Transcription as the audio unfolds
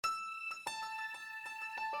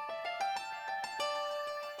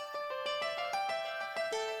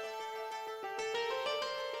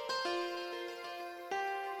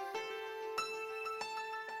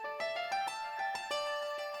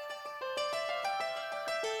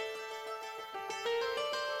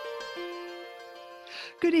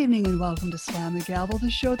Good evening and welcome to Slam the Gavel,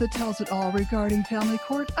 the show that tells it all regarding family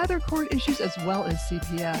court, other court issues, as well as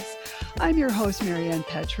CPS. I'm your host, Marianne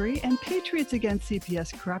Petrie, and Patriots Against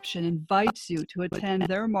CPS Corruption invites you to attend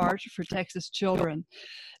their March for Texas Children.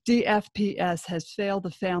 DFPS has failed the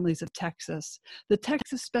families of Texas. The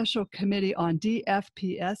Texas Special Committee on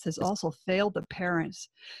DFPS has also failed the parents.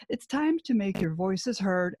 It's time to make your voices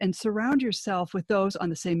heard and surround yourself with those on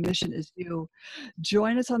the same mission as you.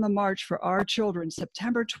 Join us on the March for Our Children,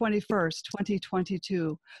 September 21st,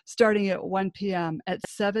 2022, starting at 1 p.m. at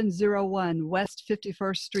 701 West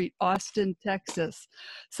 51st Street, Austin, Texas,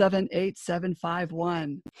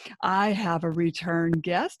 78751. I have a return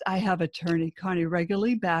guest. I have attorney Connie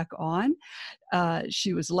Reguli back on.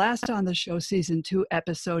 She was last on the show, season 2,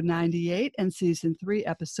 episode 98, and season 3,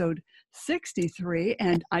 episode 63.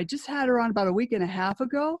 And I just had her on about a week and a half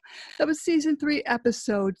ago. That was season 3,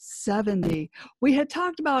 episode 70. We had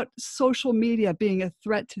talked about social media being a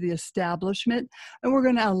threat to the establishment, and we're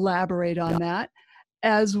going to elaborate on that,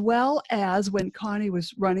 as well as when Connie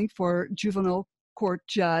was running for juvenile court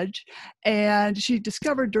judge, and she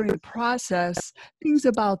discovered during the process things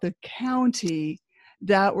about the county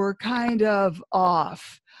that were kind of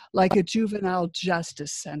off, like a juvenile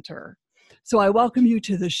justice center. So I welcome you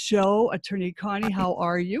to the show, Attorney Connie. How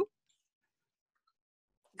are you?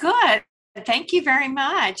 Good. Thank you very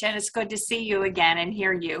much. And it's good to see you again and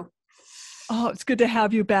hear you. Oh, it's good to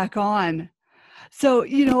have you back on. So,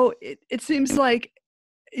 it seems like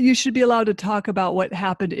you should be allowed to talk about what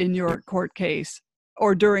happened in your court case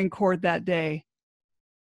or during court that day.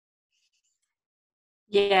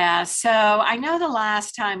 Yeah, so I know the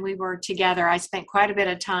last time we were together, I spent quite a bit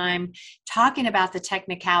of time talking about the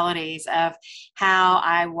technicalities of how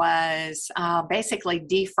I was basically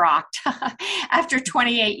defrocked after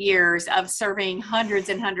 28 years of serving hundreds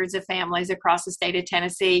and hundreds of families across the state of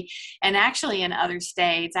Tennessee and actually in other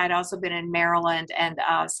states. I'd also been in Maryland and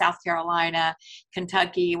South Carolina,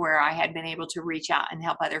 Kentucky, where I had been able to reach out and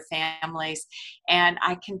help other families. And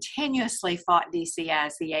I continuously fought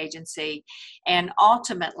DCS, the agency, and ultimately,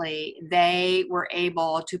 they were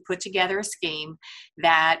able to put together a scheme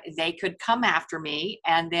that they could come after me,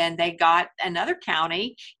 and then they got another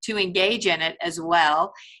county to engage in it as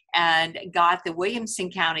well, and got the Williamson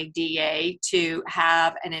County DA to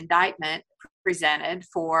have an indictment presented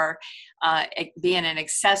for being an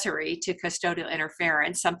accessory to custodial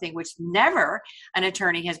interference, something which never an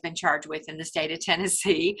attorney has been charged with in the state of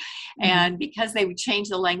Tennessee. Mm-hmm. And because they would change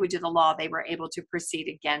the language of the law, they were able to proceed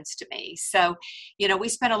against me. So, we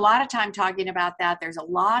spent a lot of time talking about that. There's a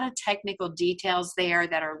lot of technical details there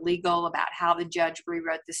that are legal about how the judge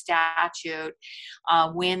rewrote the statute,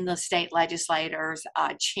 when the state legislators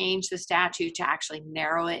changed the statute to actually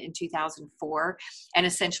narrow it in 2004. And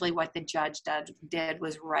essentially what the judge did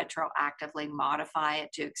was retroactively modify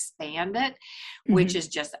it to expand it, which is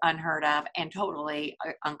just unheard of and totally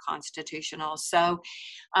unconstitutional. So,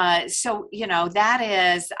 that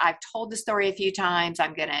is, I've told the story a few times.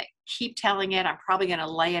 I'm going to keep telling it. I'm probably going to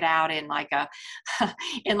lay it out in like a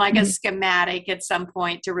a schematic at some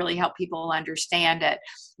point to really help people understand it.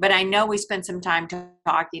 But I know we spent some time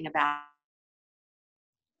talking about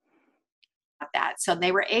that. So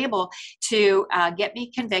they were able to get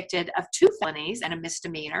me convicted of 2 felonies and a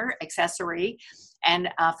misdemeanor, accessory and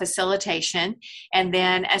facilitation. And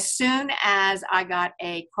then as soon as I got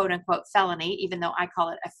a quote unquote felony, even though I call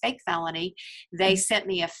it a fake felony, they sent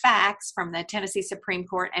me a fax from the Tennessee Supreme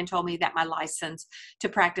Court and told me that my license to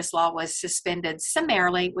practice law was suspended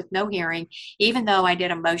summarily with no hearing, even though I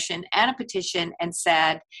did a motion and a petition and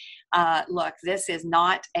said, look, this is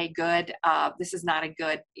not a good,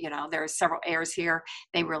 there are several errors here.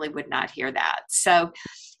 They really would not hear that. So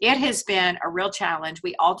it has been a real challenge.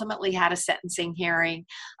 We ultimately had a sentencing hearing.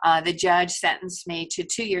 The judge sentenced me to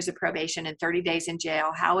 2 years of probation and 30 days in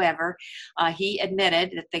jail. However, he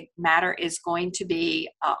admitted that the matter is going to be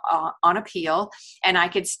on appeal, and I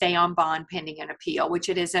could stay on bond pending an appeal, which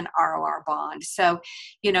it is an ROR bond. So,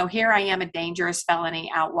 here I am, a dangerous felony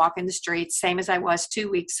out walking the streets, same as I was 2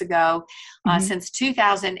 weeks ago. Since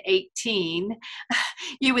 2018,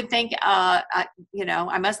 you would think, I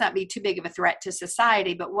must not be too big of a threat to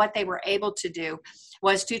society, but what they were able to do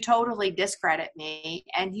was to totally discredit me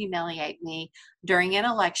and humiliate me during an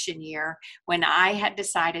election year when I had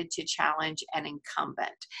decided to challenge an incumbent.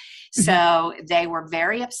 So they were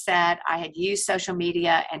very upset. I had used social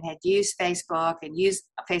media and had used Facebook and used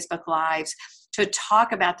Facebook Lives to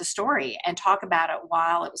talk about the story and talk about it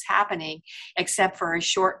while it was happening, except for a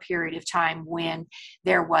short period of time when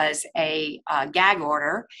there was a gag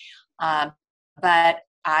order. But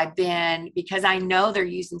because I know they're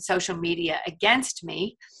using social media against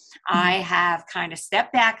me, I have kind of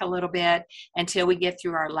stepped back a little bit until we get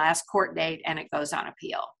through our last court date and it goes on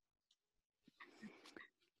appeal.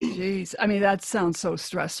 Geez, I mean, that sounds so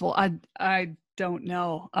stressful. I don't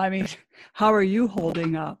know. I mean, how are you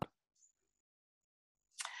holding up?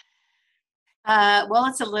 Well,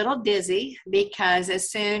 it's a little dizzy because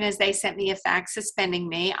as soon as they sent me a fax suspending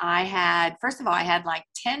me, first of all, I had like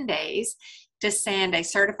 10 days to send a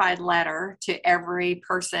certified letter to every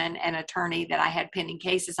person and attorney that I had pending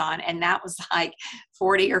cases on. And that was like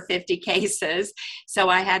 40 or 50 cases. So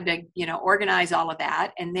I had to, organize all of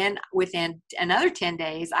that. And then within another 10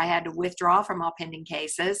 days, I had to withdraw from all pending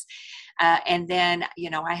cases. And then,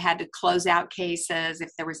 I had to close out cases if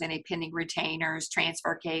there was any pending retainers,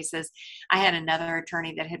 transfer cases. I had another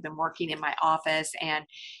attorney that had been working in my office, and,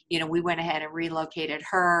 we went ahead and relocated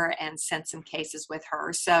her and sent some cases with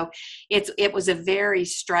her. So it was a very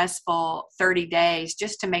stressful 30 days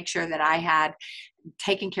just to make sure that I had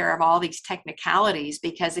taking care of all these technicalities,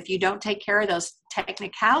 because if you don't take care of those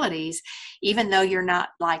technicalities, even though you're not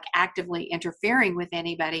like actively interfering with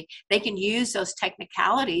anybody, they can use those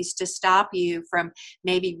technicalities to stop you from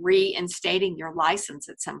maybe reinstating your license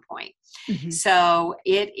at some point. Mm-hmm. So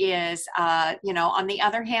it is, on the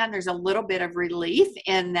other hand, there's a little bit of relief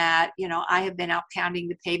in that, I have been out pounding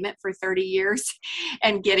the pavement for 30 years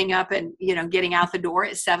and getting up and, getting out the door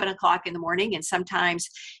at 7:00 in the morning, and sometimes,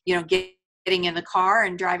 getting in the car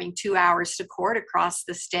and driving 2 hours to court across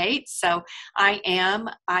the state. So I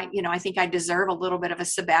think I deserve a little bit of a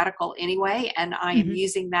sabbatical anyway, and I am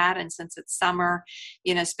using that. And since it's summer,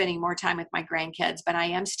 spending more time with my grandkids, but I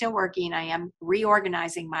am still working. I am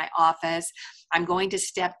reorganizing my office. I'm going to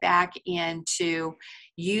step back into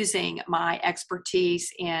using my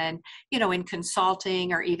expertise in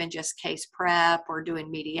consulting or even just case prep or doing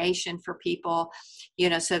mediation for people,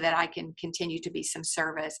 so that I can continue to be some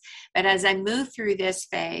service. But as I move through this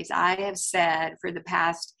phase, I have said for the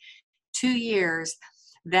past 2 years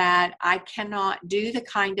that I cannot do the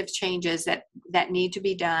kind of changes that need to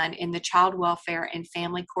be done in the child welfare and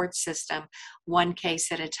family court system one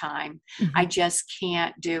case at a time. Mm-hmm. I just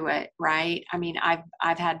can't do it, right? I mean,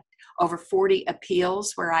 I've had over 40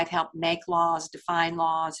 appeals where I've helped make laws, define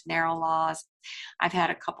laws, narrow laws. I've had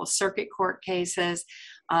a couple circuit court cases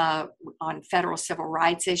on federal civil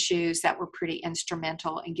rights issues that were pretty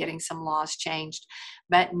instrumental in getting some laws changed.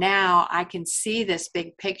 But now I can see this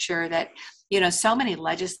big picture that, so many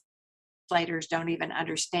legislators don't even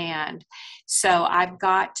understand. So I've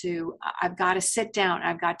got to sit down.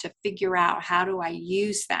 I've got to figure out, how do I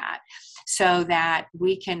use that so that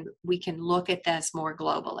we can look at this more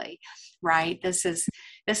globally, right? This is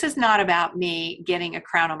not about me getting a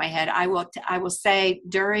crown on my head. I will say,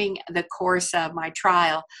 during the course of my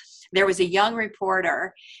trial, there was a young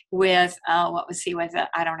reporter with, what was he with?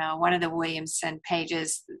 I don't know, one of the Williamson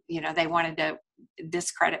pages. They wanted to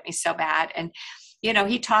discredit me so bad. And,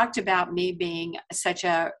 he talked about me being such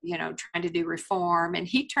a, trying to do reform. And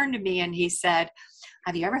he turned to me and he said,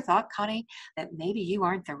 "Have you ever thought, Connie, that maybe you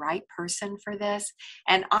aren't the right person for this?"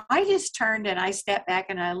 And I just turned and I stepped back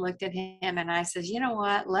and I looked at him and I said, "You know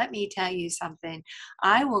what? Let me tell you something.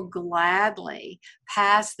 I will gladly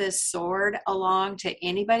pass this sword along to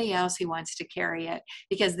anybody else who wants to carry it,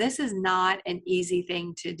 because this is not an easy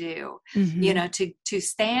thing to do." Mm-hmm. To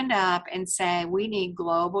stand up and say we need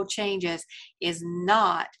global changes is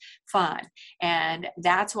not fun. And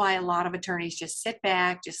that's why a lot of attorneys just sit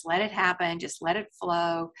back, just let it happen, just let it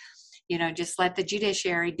flow, just let the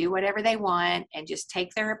judiciary do whatever they want and just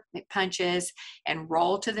take their punches and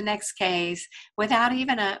roll to the next case without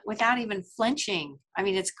even flinching. I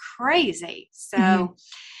mean, it's crazy. So,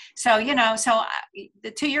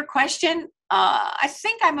 to your question, I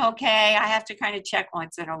think I'm okay. I have to kind of check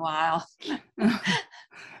once in a while.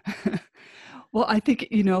 Well, I think,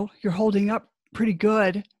 you're holding up pretty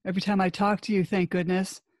good every time I talk to you. Thank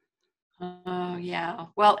goodness. Oh, yeah.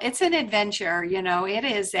 Well, it's an adventure.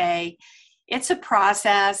 It's a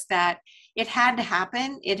process that it had to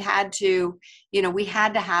happen. It had to, we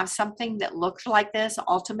had to have something that looked like this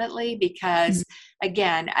ultimately, because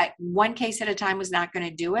again, one case at a time was not going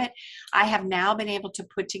to do it. I have now been able to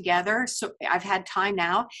put together, so I've had time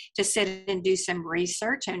now to sit and do some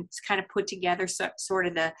research and kind of put together sort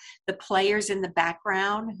of the players in the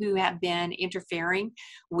background who have been interfering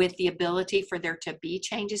with the ability for there to be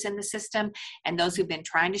changes in the system, and those who've been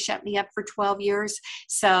trying to shut me up for 12 years.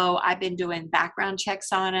 So I've been doing background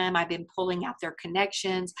checks on them. I've been pulling out their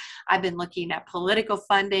connections. I've been looking at political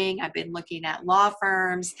funding. I've been looking at law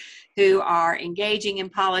firms who are engaging in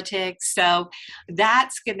politics. So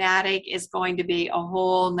that schematic is going to be a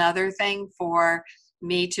whole nother thing for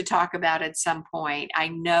me to talk about at some point. I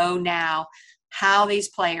know now how these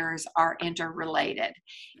players are interrelated.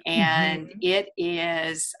 And it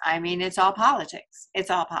is, I mean, it's all politics. It's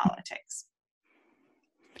all politics.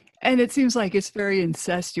 And it seems like it's very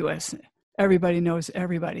incestuous. Everybody knows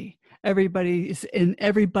everybody. Everybody is in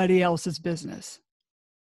everybody else's business.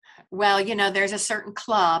 Well, you know, there's a certain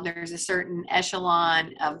club, there's a certain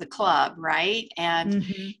echelon of the club, right? And,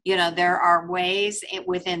 you know, there are ways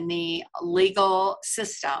within the legal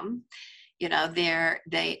system, you know,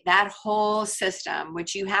 that whole system,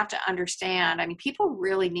 which you have to understand. I mean, people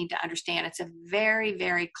really need to understand it's a very,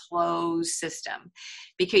 very closed system,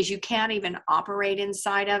 because you can't even operate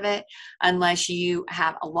inside of it unless you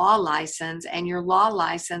have a law license, and your law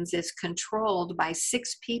license is controlled by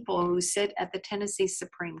 6 people who sit at the Tennessee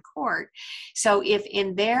Supreme Court. So if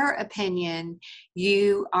in their opinion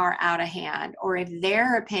you are out of hand, or if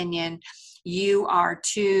their opinion you are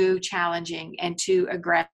too challenging and too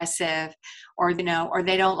aggressive, or, you know, or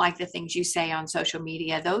they don't like the things you say on social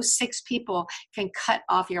media, those 6 people can cut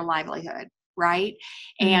off your livelihood, right?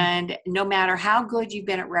 And no matter how good you've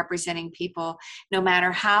been at representing people, no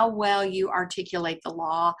matter how well you articulate the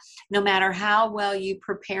law, no matter how well you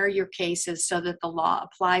prepare your cases so that the law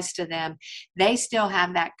applies to them, they still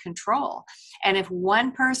have that control. And if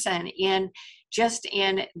one person in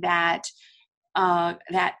that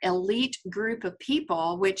elite group of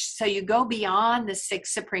people, so you go beyond the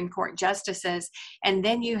 6 Supreme Court justices, and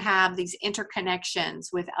then you have these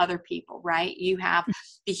interconnections with other people, right? You have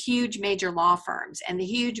the huge major law firms, and the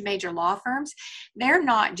huge major law firms, they're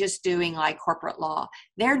not just doing like corporate law,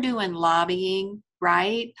 they're doing lobbying,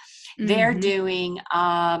 right? They're doing,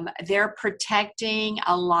 they're protecting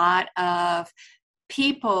a lot of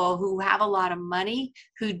people who have a lot of money,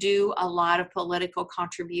 who do a lot of political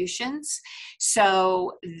contributions,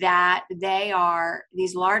 so that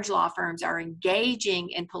these large law firms are engaging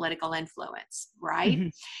in political influence, right?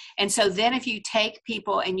 And so then if you take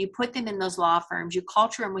people and you put them in those law firms, you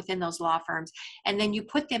culture them within those law firms, and then you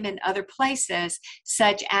put them in other places,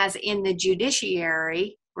 such as in the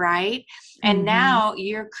judiciary, right? And now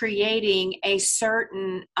you're creating a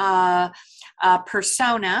certain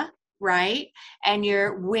persona, right? And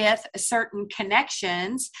you're with certain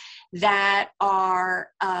connections that are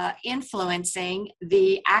influencing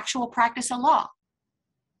the actual practice of law.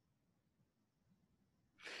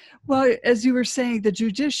 Well, as you were saying, the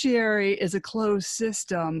judiciary is a closed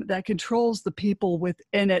system that controls the people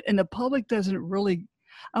within it, and the public doesn't really,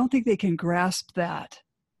 I don't think they can grasp that.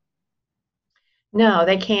 No,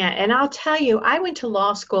 they can't. And I'll tell you, I went to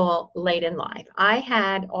law school late in life. I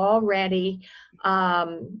had already had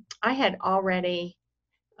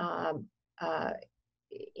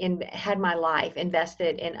my life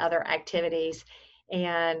invested in other activities.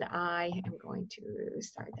 And I am going to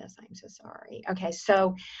start this. I'm so sorry. Okay,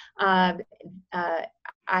 so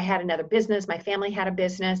I had another business. My family had a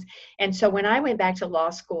business. And so when I went back to law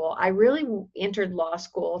school, I really entered law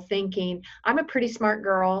school thinking I'm a pretty smart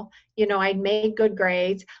girl. You know, I made good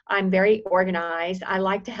grades. I'm very organized. I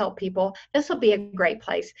like to help people. This will be a great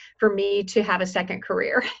place for me to have a second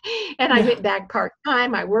career. And I went back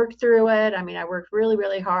part-time. I worked through it. I mean, I worked really,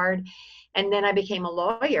 really hard. And then I became a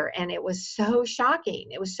lawyer, and it was so shocking.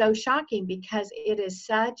 It was so shocking because it's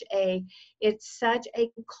such a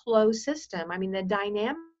closed system. I mean, the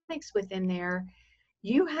dynamics within there,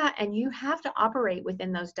 you have to operate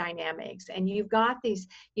within those dynamics. And you've got these,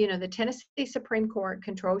 you know, the Tennessee Supreme Court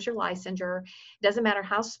controls your licensure. Doesn't matter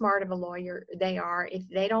how smart of a lawyer they are, if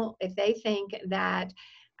they think that.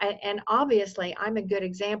 And obviously, I'm a good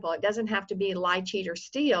example. It doesn't have to be lie, cheat, or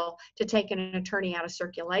steal to take an attorney out of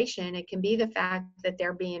circulation. It can be the fact that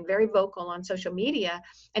they're being very vocal on social media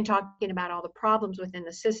and talking about all the problems within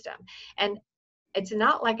the system. And it's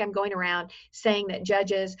not like I'm going around saying that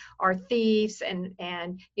judges are thieves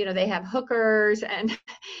and you know, they have hookers and,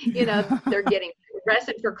 you know, they're getting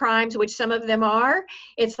arrested for crimes, which some of them are.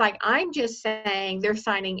 It's like, I'm just saying they're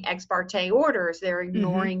signing ex parte orders. They're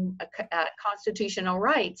ignoring constitutional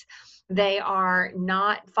rights. They are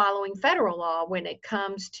not following federal law when it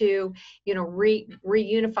comes to, you know,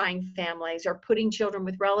 reunifying families or putting children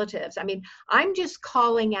with relatives. I mean, I'm just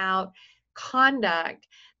calling out conduct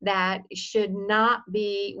that should not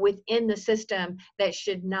be within the system, that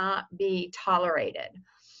should not be tolerated.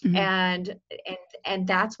 And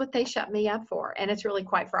that's what they shut me up for. And it's really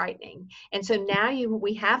quite frightening. And so now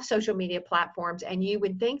we have social media platforms, and you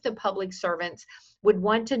would think the public servants would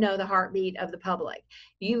want to know the heartbeat of the public.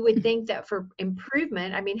 You would think that for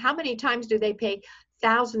improvement, I mean, how many times do they pay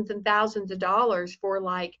thousands and thousands of dollars for,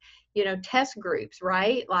 like, test groups,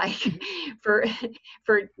 right? Like for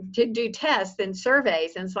to do tests and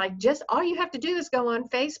surveys. And it's like, just all you have to do is go on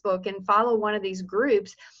Facebook and follow one of these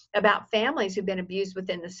groups about families who've been abused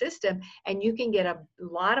within the system, and you can get a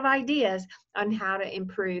lot of ideas on how to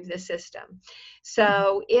improve the system.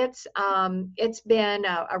 So it's been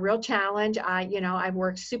a real challenge. I've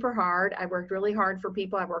worked super hard. I worked really hard for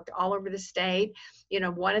people. I worked all over the state.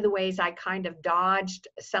 One of the ways I kind of dodged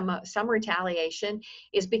some retaliation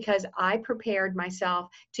is because I prepared myself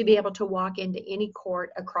to be able to walk into any court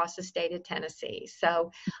across the state of Tennessee.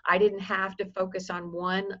 So I didn't have to focus on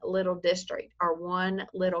one little district or one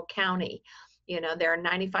little county. There are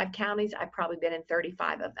 95 counties. I've probably been in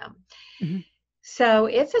 35 of them. Mm-hmm. So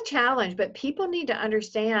it's a challenge, but people need to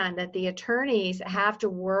understand that the attorneys have to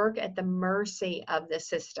work at the mercy of the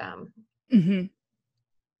system. Mm-hmm.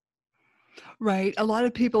 Right. A lot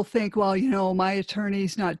of people think, well, my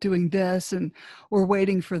attorney's not doing this and we're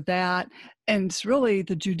waiting for that. And it's really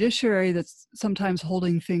the judiciary that's sometimes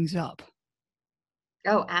holding things up.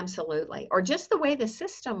 Oh, absolutely. Or just the way the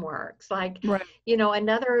system works. Like, right.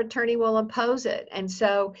 Another attorney will oppose it. And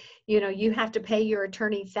so, you have to pay your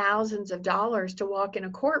attorney thousands of dollars to walk in a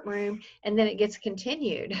courtroom, and then it gets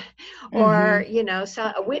continued. Or,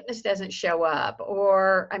 so a witness doesn't show up,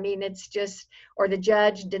 or, or the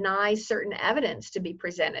judge denies certain evidence to be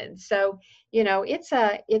presented. So,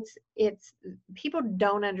 it's people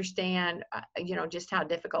don't understand, just how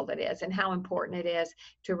difficult it is and how important it is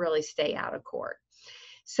to really stay out of court.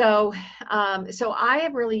 So I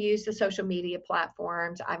have really used the social media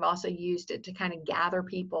platforms. I've also used it to kind of gather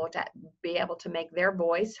people to be able to make their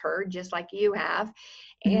voice heard, just like you have.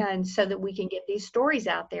 And so that we can get these stories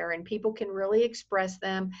out there and people can really express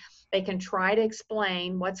them. They can try to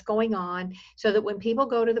explain what's going on so that when people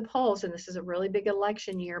go to the polls, and this is a really big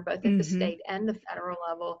election year, both at the state and the federal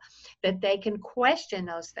level, that they can question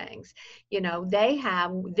those things. They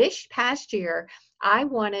have this past year, I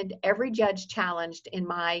wanted every judge challenged in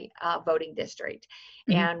my voting district.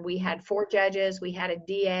 And we had 4 judges, we had a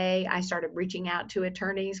DA. I started reaching out to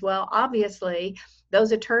attorneys. Well, obviously,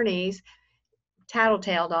 those attorneys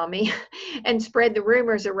tattletaled on me and spread the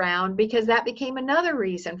rumors around, because that became another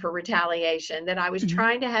reason for retaliation, that I was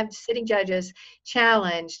trying to have sitting judges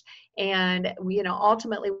challenged. And,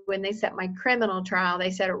 ultimately, when they set my criminal trial,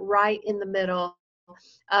 they set it right in the middle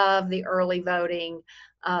of the early voting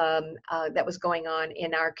that was going on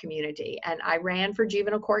in our community. And I ran for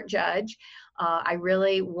juvenile court judge. I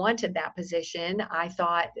really wanted that position. I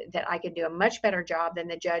thought that I could do a much better job than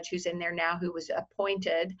the judge who's in there now, who was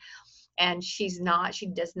appointed. And she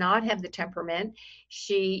does not have the temperament.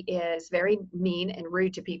 She is very mean and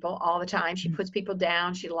rude to people all the time. She puts people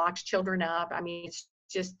down. She locks children up. It's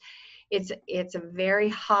just, it's a very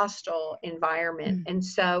hostile environment. And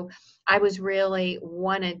so I was really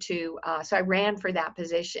wanted to, so I ran for that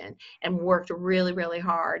position and worked really, really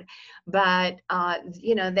hard. But,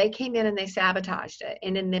 they came in and they sabotaged it.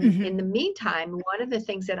 And in the meantime, one of the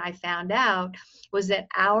things that I found out was that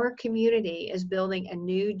our community is building a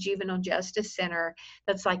new juvenile justice center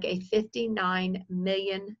that's like a $59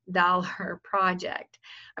 million project.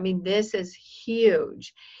 This is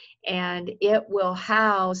huge. And it will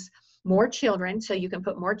house more children, so you can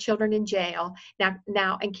put more children in jail.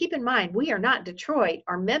 Now, and keep in mind, we are not Detroit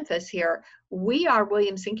or Memphis here. We are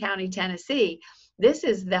Williamson County, Tennessee. This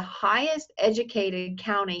is the highest educated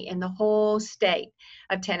county in the whole state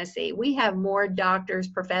of Tennessee. We have more doctors,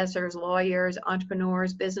 professors, lawyers,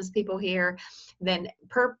 entrepreneurs, business people here than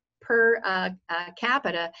per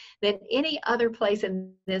capita than any other place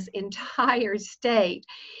in this entire state.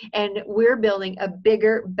 And we're building a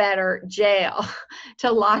bigger, better jail to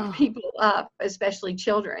lock people up, especially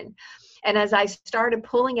children. And as I started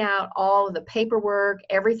pulling out all of the paperwork,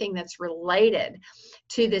 everything that's related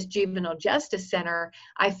to this juvenile justice center,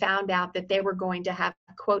 I found out that they were going to have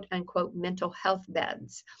quote unquote mental health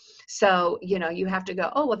beds. So, you have to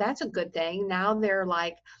go, oh, well, that's a good thing. Now they're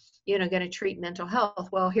like, going to treat mental health.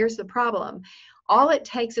 Well, here's the problem. All it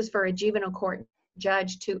takes is for a juvenile court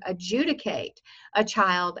judge to adjudicate a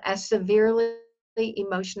child as severely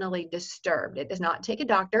emotionally disturbed. It does not take a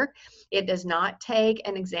doctor. It does not take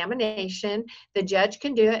an examination. The judge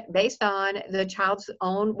can do it based on the child's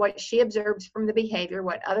own, what she observes from the behavior,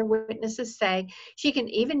 what other witnesses say. She can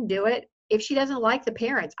even do it if she doesn't like the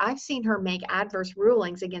parents. I've seen her make adverse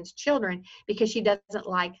rulings against children because she doesn't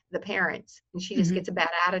like the parents and she just gets a bad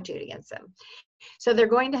attitude against them. So they're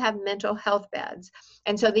going to have mental health beds.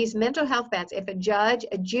 And so these mental health beds, if a judge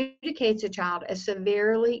adjudicates a child as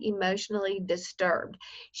severely emotionally disturbed,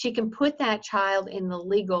 she can put that child in the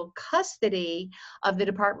legal custody of the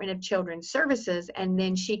Department of Children's Services, and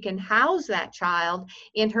then she can house that child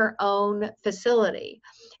in her own facility.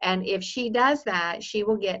 And if she does that, she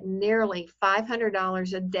will get nearly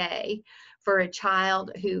 $500 a day for a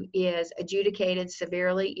child who is adjudicated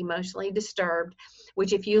severely emotionally disturbed,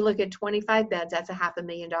 which if you look at 25 beds, that's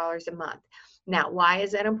 $500,000 a month. Now, why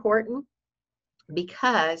is that important?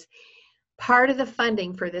 Because part of the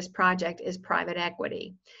funding for this project is private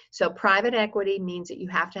equity. So private equity means that you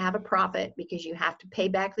have to have a profit because you have to pay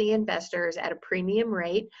back the investors at a premium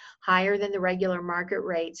rate higher than the regular market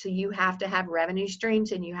rate. So you have to have revenue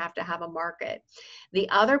streams and you have to have a market. The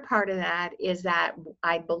other part of that is that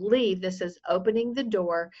I believe this is opening the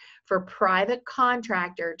door for private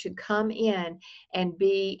contractor to come in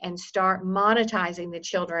and start monetizing the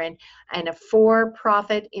children in a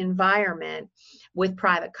for-profit environment with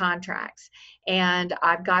private contracts. And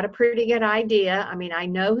I've got a pretty good idea. I mean, I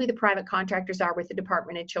know who the private contractors are with the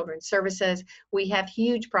Department of Children's Services. We have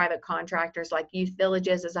huge private contractors like Youth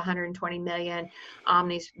Villages is 120 million,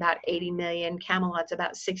 Omni's about 80 million, Camelot's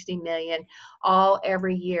about 60 million, all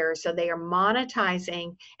every year. So they are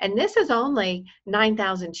monetizing, and this is only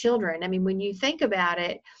 9,000 children. I mean, when you think about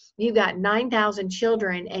it, you've got 9,000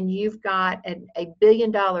 children and you've got a $1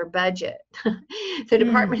 billion budget. The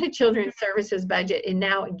Department of Children's Services budget, and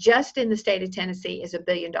now just in the state of Tennessee, is $1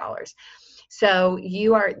 billion. So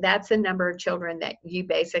that's the number of children that you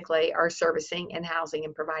basically are servicing and housing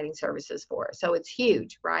and providing services for. So it's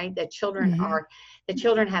huge, right? The children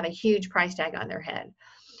have a huge price tag on their head.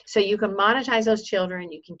 So you can monetize those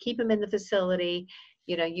children, you can keep them in the facility,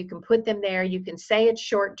 you know, you can put them there, you can say it's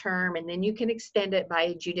short term, and then you can extend it by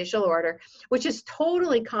a judicial order, which is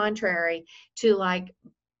totally contrary to like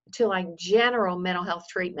general mental health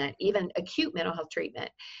treatment, even acute mental health treatment.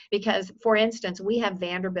 Because, for instance, we have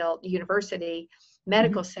Vanderbilt University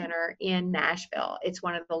Medical Center in Nashville. It's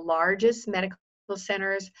one of the largest medical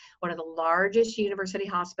centers, one of the largest university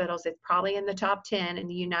hospitals. It's probably in the top 10 in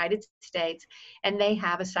the United States. And they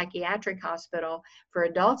have a psychiatric hospital for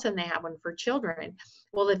adults and they have one for children.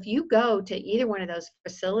 Well, if you go to either one of those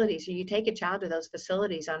facilities, or you take a child to those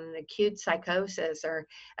facilities on an acute psychosis or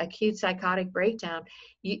acute psychotic breakdown,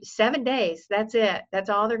 7 days, that's it. That's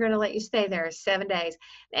all they're going to let you stay there is 7 days.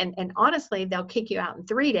 And honestly, they'll kick you out in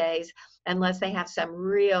 3 days unless they have some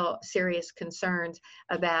real serious concerns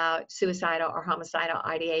about suicidal or homicidal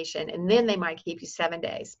ideation. And then they might keep you 7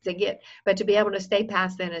 days but to be able to stay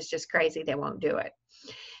past then is just crazy. They won't do it.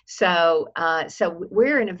 So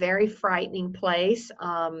we're in a very frightening place.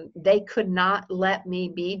 They could not let me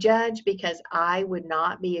be judge because I would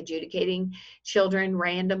not be adjudicating children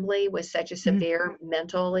randomly with such a severe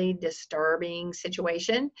mentally disturbing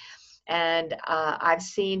situation. And I've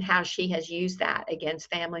seen how she has used that against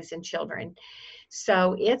families and children.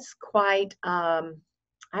 So it's quite,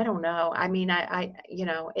 I don't know. I mean,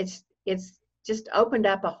 it's just opened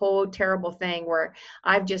up a whole terrible thing where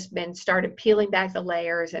I've just started peeling back the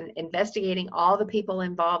layers and investigating all the people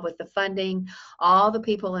involved with the funding, all the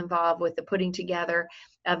people involved with the putting together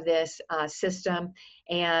of this system.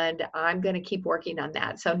 And I'm going to keep working on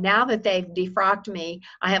that. So now that they've defrocked me,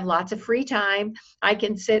 I have lots of free time. I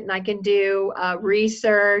can sit and I can do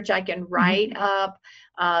research. I can write up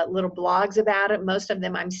little blogs about it. Most of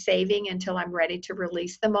them I'm saving until I'm ready to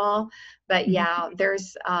release them all. But yeah,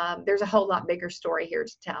 there's a whole lot bigger story here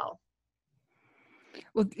to tell.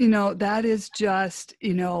 Well, that is just,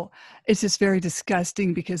 it's just very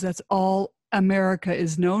disgusting because that's all America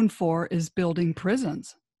is known for, is building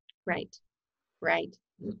prisons. Right.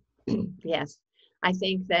 Yes. I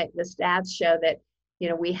think that the stats show that,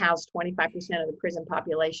 we house 25% of the prison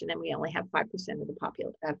population and we only have 5%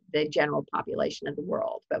 of the general population of the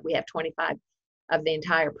world, but we have 25 of the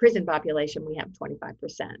entire prison population, we have 25%.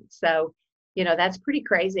 So, that's pretty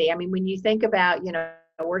crazy. I mean, when you think about,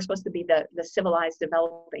 we're supposed to be the civilized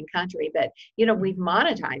developing country, but, we've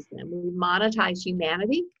monetized them. We've monetized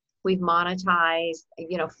humanity. We've monetized,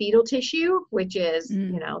 fetal tissue, which is,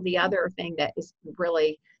 the other thing that is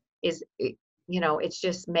really is, it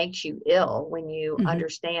just makes you ill when you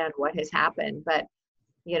understand what has happened. But,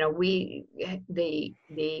 the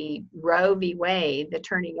Roe v. Wade, the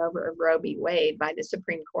turning over of Roe v. Wade by the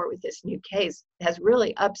Supreme Court with this new case has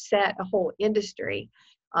really upset a whole industry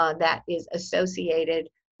that is associated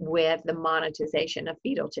with the monetization of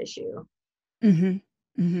fetal tissue.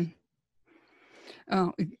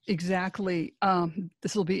 Oh, exactly.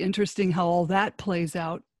 This will be interesting how all that plays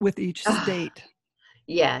out with each state.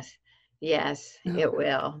 Yes, it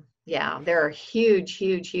will. Yeah, there are huge,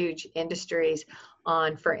 huge, huge industries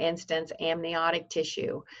on, for instance, amniotic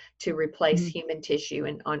tissue to replace Mhm. human tissue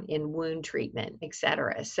in wound treatment, et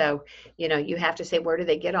cetera. So, you have to say, where do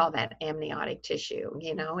they get all that amniotic tissue?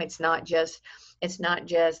 It's not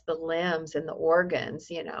just the limbs and the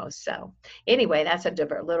organs. So anyway, that's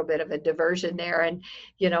a little bit of a diversion there. And,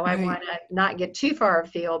 I Right. want to not get too far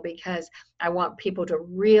afield because I want people to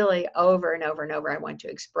really over and over and over, I want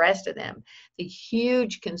to express to them the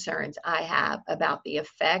huge concerns I have about the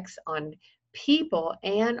effects on people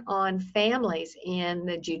and on families in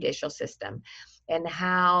the judicial system, and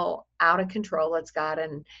how out of control it's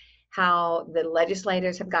gotten, how the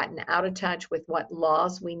legislators have gotten out of touch with what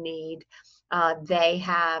laws we need.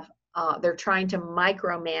 They're trying to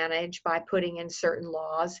micromanage by putting in certain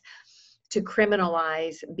laws to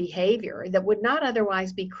criminalize behavior that would not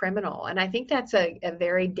otherwise be criminal. And I think that's a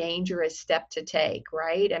very dangerous step to take,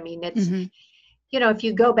 right? I mean, Mhm. if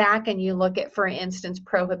you go back and you look at, for instance,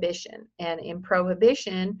 prohibition, and in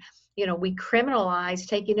prohibition, we criminalize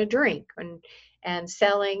taking a drink and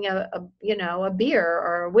selling a beer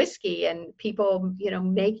or a whiskey, and people,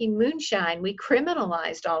 making moonshine. We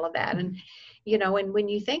criminalized all of that. And, Mhm. and when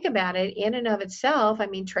you think about it in and of itself, I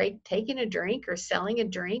mean, taking a drink or selling a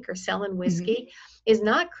drink or selling Mhm. whiskey is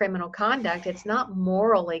not criminal conduct. It's not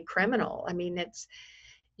morally criminal. I mean,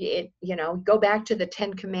 go back to the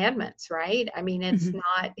 10 Commandments, right? I mean, it's Mhm.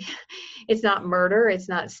 not, it's not murder, it's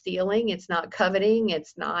not stealing, it's not coveting,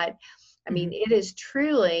 it's not, I mean, Mhm. it is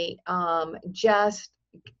truly just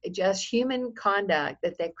human conduct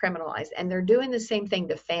that they've criminalized. And they're doing the same thing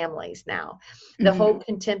to families now. The Mhm. whole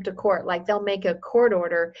contempt of court, like they'll make a court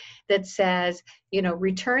order that says,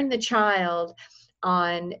 return the child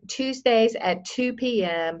on Tuesdays at 2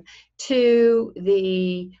 p.m. to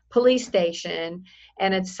the police station,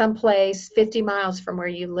 and it's someplace 50 miles from where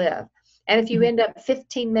you live. And if you Mhm. end up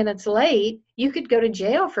 15 minutes late, you could go to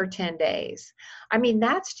jail for 10 days. I mean,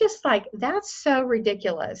 that's so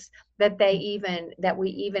ridiculous that we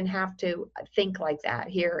even have to think like that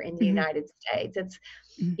here in the Mhm. United States. It's,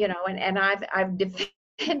 Mhm. and I've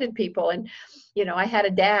defended people. And, I had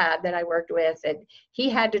a dad that I worked with, and he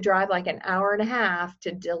had to drive like an hour and a half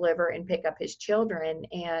to deliver and pick up his children.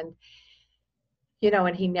 And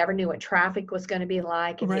he never knew what traffic was going to be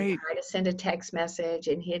like. And he'd Right. try to send a text message,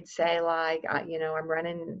 and he'd say, like, I'm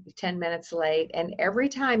running 10 minutes late. And every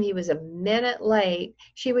time he was a minute late,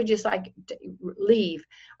 she would just like leave,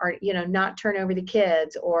 or, not turn over the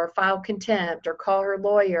kids, or file contempt, or call her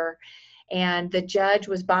lawyer. And the judge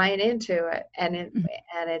was buying into it. Mhm.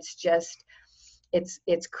 And it's just,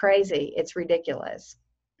 it's crazy. It's ridiculous.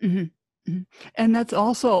 Mhm. Mhm. And that's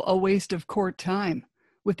also a waste of court time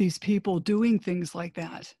with these people doing things like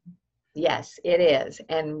that. Yes, it is.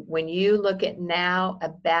 And when you look at now,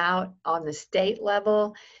 about on the state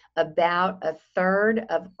level, about a third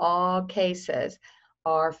of all cases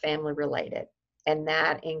are family related. And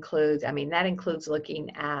that includes looking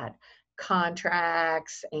at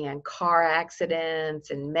contracts and car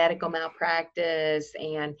accidents and medical malpractice.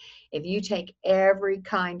 And if you take every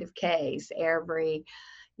kind of case, every,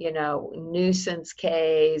 nuisance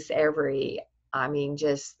case,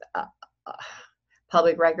 just uh,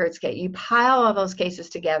 public records case, you pile all those cases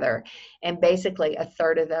together, and basically a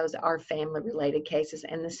third of those are family related cases.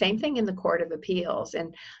 And the same thing in the Court of Appeals.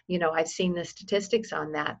 And I've seen the statistics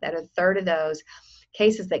on that a third of those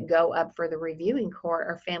cases that go up for the reviewing court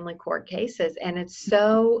are family court cases. And it's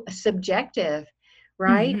so subjective,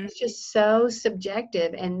 right? Mhm. It's just so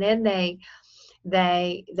subjective. And then they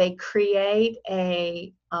create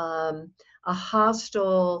a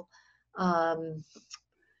hostile,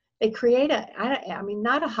 they create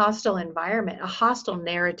not a hostile environment, a hostile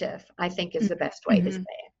narrative, I think, is the best way to say Mhm.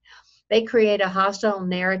 it. They create a hostile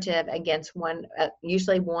narrative against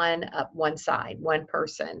usually one side, one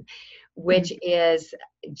person, which Mhm. is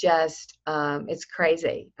just, it's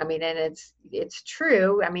crazy. I mean, and it's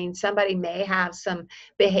true. I mean, somebody may have some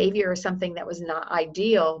behavior or something that was not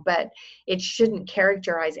ideal, but it shouldn't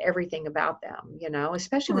characterize everything about them,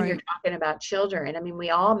 especially when you're Right. talking about children. I mean, we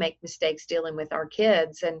all make mistakes dealing with our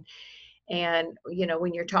kids. And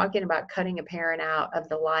when you're talking about cutting a parent out of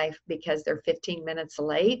the life because they're 15 minutes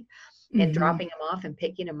late and Mhm. dropping them off and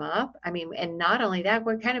picking them up, I mean, and not only that,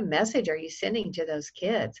 what kind of message are you sending to those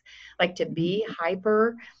kids? Like, to Mhm. be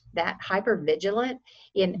hyper vigilant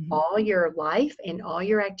in Mhm. all your life, in all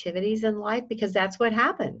your activities in life, because that's what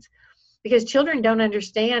happens. Because children don't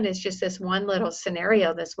understand, it's just this one little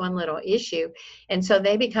scenario, this one little issue. And so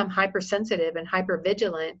they become hypersensitive and hyper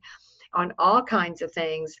vigilant on all kinds of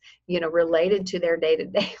things, related to their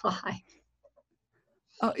day-to-day life.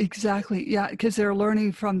 Oh, exactly. Yeah, because they're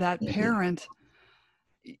learning from that parent.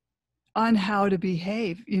 on how to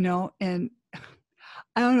behave, and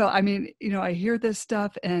I don't know. I mean, I hear this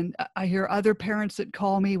stuff and I hear other parents that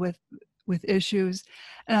call me with issues,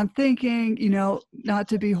 and I'm thinking, not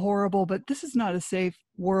to be horrible, but this is not a safe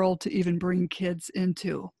world to even bring kids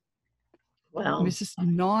into. I mean, Well, it's just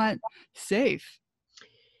not safe.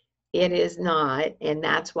 it is not, and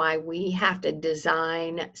that's why we have to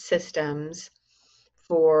design systems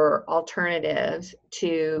for alternatives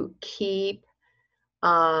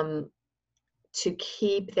um, to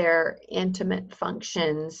keep their intimate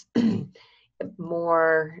functions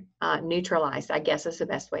more neutralized, I guess is the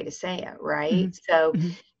best way to say it, right? Mhm. So,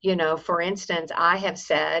 Mhm. for instance, I have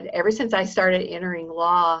said ever since I started entering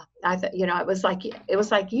law, I thought, it was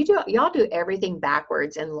like y'all do everything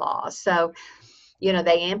backwards in law. So,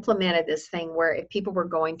 they implemented this thing where if people were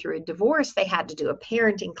going through a divorce, they had to do a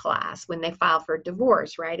parenting class when they filed for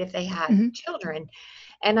divorce, right? If they had Mhm. children.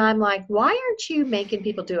 And I'm like, why aren't you making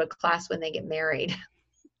people do a class when they get married?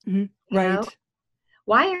 Mhm. You know, Right.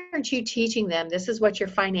 why aren't you teaching them this is what your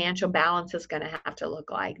financial balance is going to have to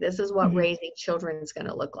look like? This is what Mhm. raising children is going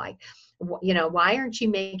to look like. Why aren't you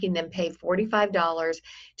making them pay $45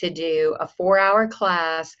 to do a 4-hour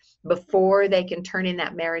class before they can turn in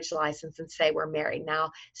that marriage license and say we're married?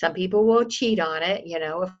 Now, some people will cheat on it,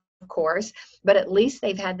 of course, but at least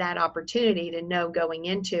they've had that opportunity to know going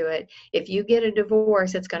into it, if you get a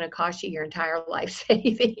divorce, it's going to cost you your entire life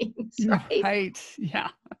savings, right? Right. Yeah.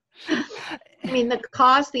 I mean, the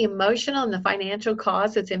cost, the emotional and the financial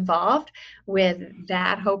cost that's involved with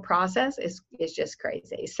that whole process is just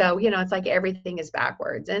crazy. So, it's like everything is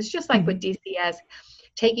backwards. And it's just like Mhm. with DCS,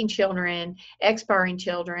 taking children, expiring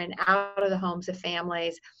children out of the homes of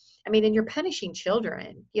families. I mean, and you're punishing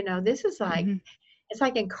children. This is like, Mhm. it's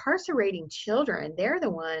like incarcerating children. They're the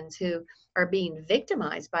ones who are being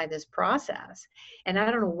victimized by this process. And I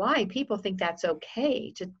don't know why people think that's okay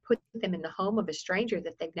to put them in the home of a stranger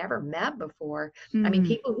that they've never met before. I mean, Mm.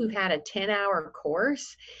 people who've had a 10-hour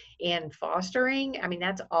course in fostering, I mean,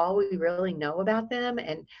 that's all we really know about them.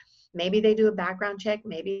 And maybe they do a background check,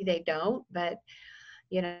 maybe they don't, but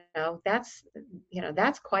that's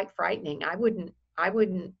that's quite frightening. I wouldn't I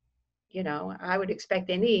would expect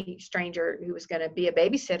any stranger who was going to be a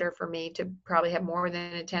babysitter for me to probably have more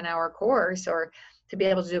than a 10-hour course or to be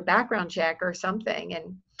able to do a background check or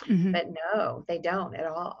something. Mhm. But no, they don't at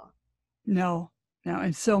all. No. No,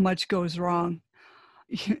 and so much goes wrong.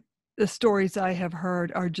 The stories I have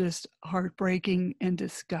heard are just heartbreaking and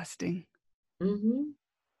disgusting. Hmm.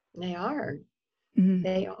 They are. Mhm.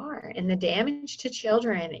 They are. And the damage to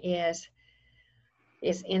children is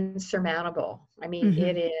insurmountable. I mean,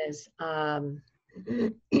 it Mhm. is,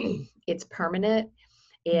 it's permanent.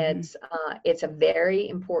 Mhm. It's a very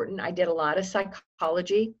important. I did a lot of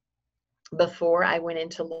psychology before I went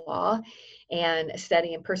into law and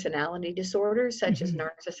studying personality disorders such as Mhm.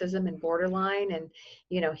 narcissism and borderline and,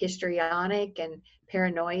 histrionic and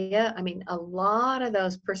paranoia. I mean, a lot of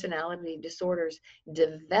those personality disorders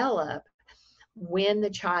develop when the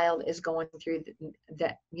child is going through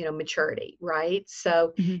that maturity, right?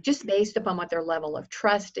 So Mhm. just based upon what their level of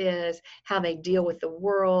trust is, how they deal with the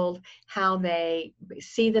world, how they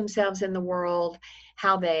see themselves in the world,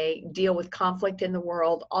 how they deal with conflict in the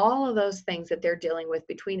world, all of those things that they're dealing with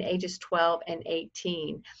between ages 12 and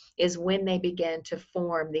 18 is when they begin to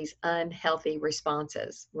form these unhealthy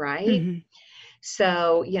responses, right? Mhm.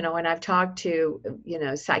 So, and I've talked to,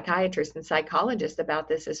 psychiatrists and psychologists about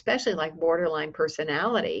this, especially like borderline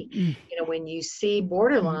personality. Mm. When you see Mhm.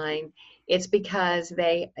 borderline, it's because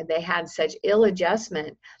they had such ill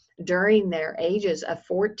adjustment during their ages of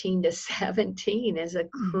 14 to 17 is a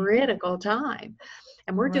Mhm. critical time.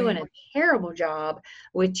 And we're doing Right. a terrible job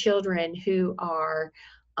with children who are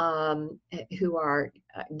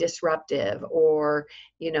disruptive or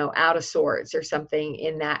out of sorts or something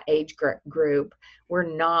in that age group. We're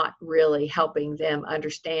not really helping them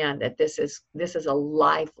understand that this is a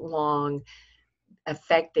lifelong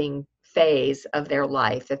affecting phase of their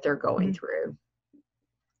life that they're going Mhm. through.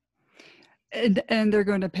 And they're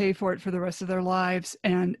going to pay for it for the rest of their lives.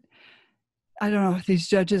 And I don't know if these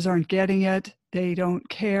judges aren't getting it. They don't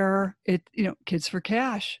care. Kids for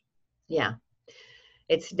cash. Yeah,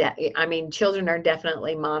 I mean, children are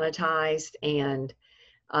definitely monetized, and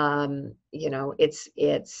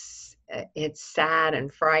it's sad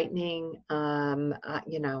and frightening. I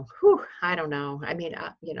don't know. I mean,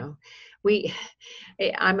 we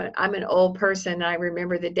I'm an old person. I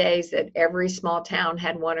remember the days that every small town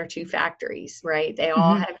had one or two factories, right? They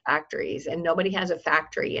all Mhm. had factories, and nobody has a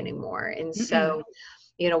factory anymore. And Mm-mm. so,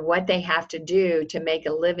 what they have to do to make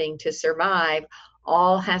a living to survive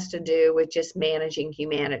all has to do with just managing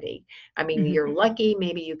humanity. I mean, Mhm. you're lucky,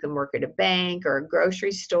 maybe you can work at a bank or a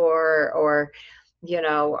grocery store, or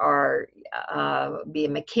or be a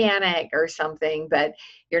mechanic or something, but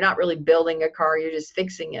you're not really building a car, you're just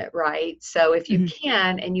fixing it, right? So if you Mhm.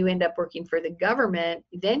 can, and you end up working for the government,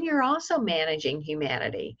 then you're also managing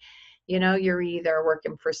humanity. You're either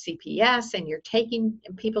working for CPS and you're taking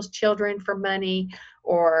people's children for money,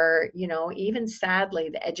 or, even sadly,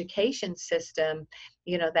 the education system,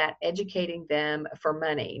 that educating them for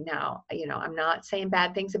money. Now, I'm not saying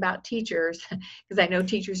bad things about teachers because I know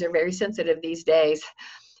teachers are very sensitive these days,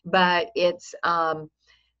 but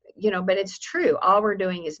but it's true. All we're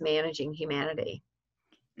doing is managing humanity.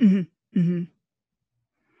 Mhm. Mhm.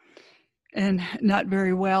 And not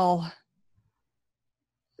very well.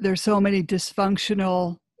 There's so many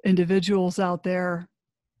dysfunctional individuals out there.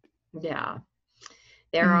 Yeah.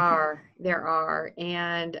 There Mhm. are,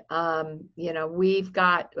 and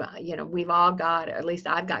we've all got, at least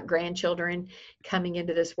I've got grandchildren coming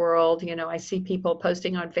into this world. I see people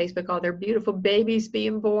posting on Facebook all their beautiful babies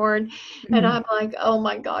being born, and Mhm. I'm like, oh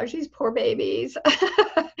my gosh, these poor babies.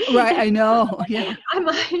 Right, I know. Yeah. I'm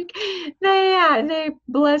like, they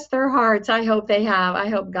bless their hearts. I hope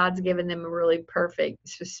God's given them a really perfect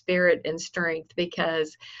spirit and strength,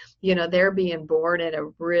 because they're being born at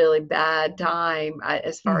a really bad time.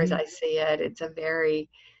 As far as Mhm. I see it, it's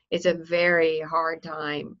a very hard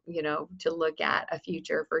time, to look at a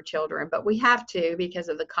future for children, but we have to, because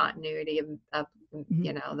of the continuity of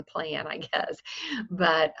Mhm. the plan, I guess.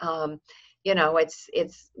 But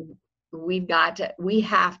it's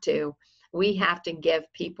we have to give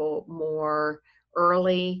people more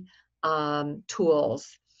early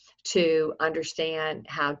tools to understand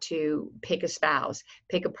how to pick a spouse,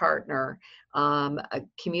 pick a partner,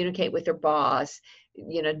 communicate with their boss,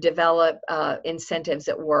 develop incentives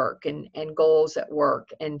at work, and goals at work,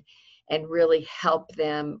 and really help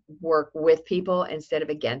them work with people instead of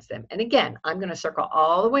against them. And again, I'm going to circle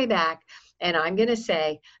all the way back, and I'm going to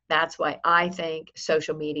say that's why I think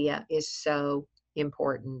social media is so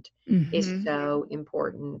important. Mhm.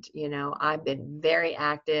 I've been very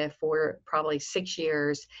active for probably 6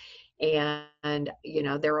 years, and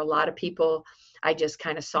there were a lot of people I just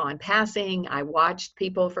kind of saw in passing. I watched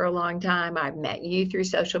people for a long time. I've met you through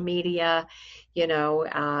social media.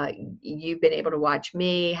 You've been able to watch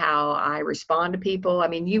me, how I respond to people. I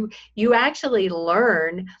mean, you actually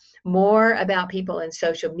learn more about people in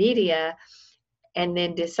social media, and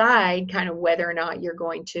then decide kind of whether or not you're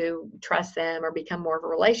going to trust them or become more of a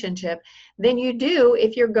relationship than you do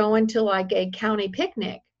if you're going to like a county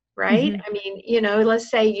picnic, right? Mhm. I mean, let's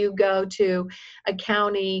say you go to a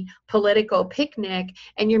county political picnic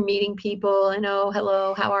and you're meeting people, and oh,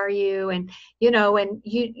 hello, how are you? And you know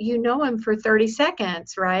them for 30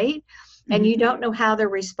 seconds, right? And Mhm. you don't know how they're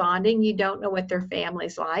responding, you don't know what their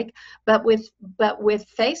family's like. But with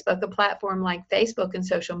Facebook, a platform like Facebook and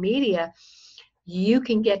social media, you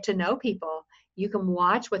can get to know people. You can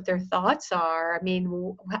watch what their thoughts are. I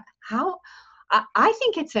mean, how I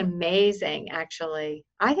think it's amazing, actually.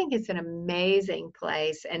 I think it's an amazing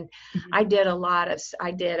place. And Mhm. I did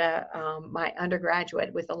my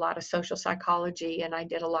undergraduate with a lot of social psychology, and I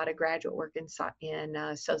did a lot of graduate work in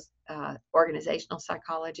organizational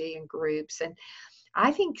psychology and groups. And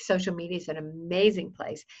I think social media is an amazing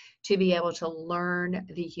place to be able to learn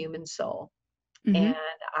the human soul. And Mhm.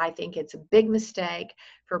 I think it's a big mistake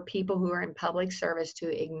for people who are in public service to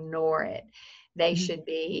ignore it. They Mhm. should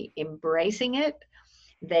be embracing it.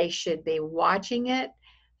 They should be watching it.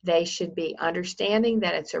 They should be understanding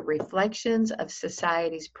that it's a reflection of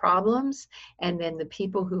society's problems. And then the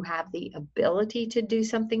people who have the ability to do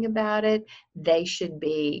something about it, they should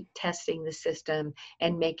be testing the system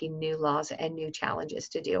and making new laws and new challenges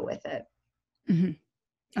to deal with it. Mhm.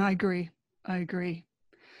 I agree. I agree.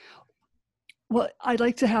 Well, I'd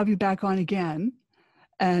like to have you back on again.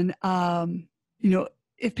 And, you know,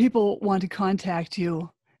 if people want to contact you,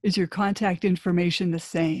 is your contact information the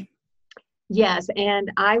same? Yes, and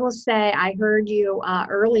I will say I heard you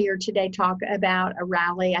earlier today talk about a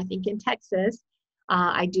rally, I think in Texas.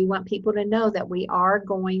 I do want people to know that we are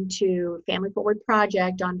going to Family Forward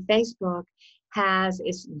Project on Facebook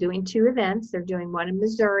is doing two events. They're doing one in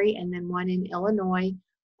Missouri and then one in Illinois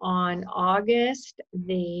on let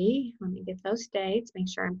me get those dates, make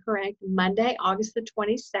sure I'm correct. Monday, August the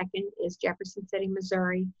 22nd is Jefferson City,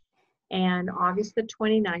 Missouri, and August the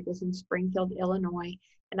 29th is in Springfield, Illinois.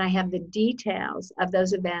 And I have the details of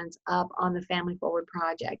those events up on the Family Forward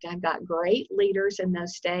Project. I've got great leaders in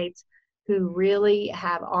those states who really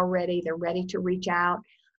they're ready to reach out.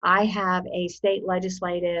 I have a state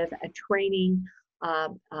legislative training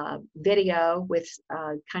video with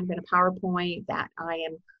kind of in a PowerPoint that I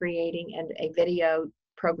am creating, and a video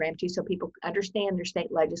program too, so people understand their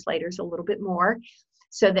state legislators a little bit more,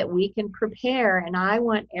 so that we can prepare. And I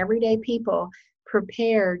want everyday people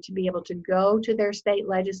prepared to be able to go to their state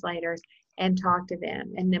legislators and talk to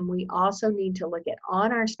them. And then we also need to look at,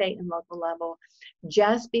 on our state and local level,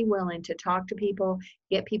 just be willing to talk to people,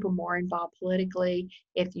 get people more involved politically.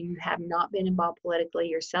 If you have not been involved politically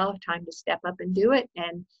yourself, time to step up and do it.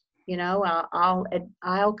 And you know,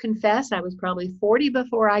 I'll confess, I was probably 40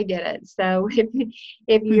 before I did it. So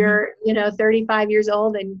if you're, you know, 35 years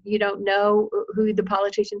old and you don't know who the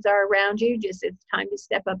politicians are around you, just, it's time to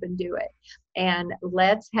step up and do it. And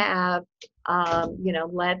let's have, you know,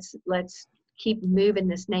 let's keep moving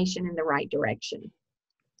this nation in the right direction.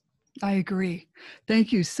 I agree.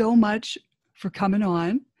 Thank you so much for coming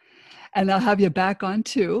on. And I'll have you back on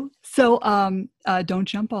too. So don't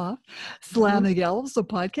jump off. Slam the Gavel, a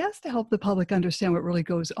podcast to help the public understand what really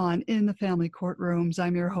goes on in the family courtrooms.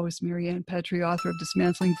 I'm your host, Marianne Petrie, author of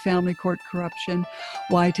Dismantling Family Court Corruption,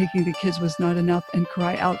 Why Taking the Kids Was Not Enough, and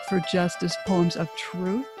Cry Out for Justice, Poems of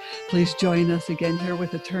Truth. Please join us again here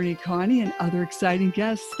with attorney Connie and other exciting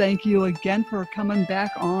guests. Thank you again for coming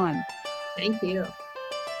back on. Thank you.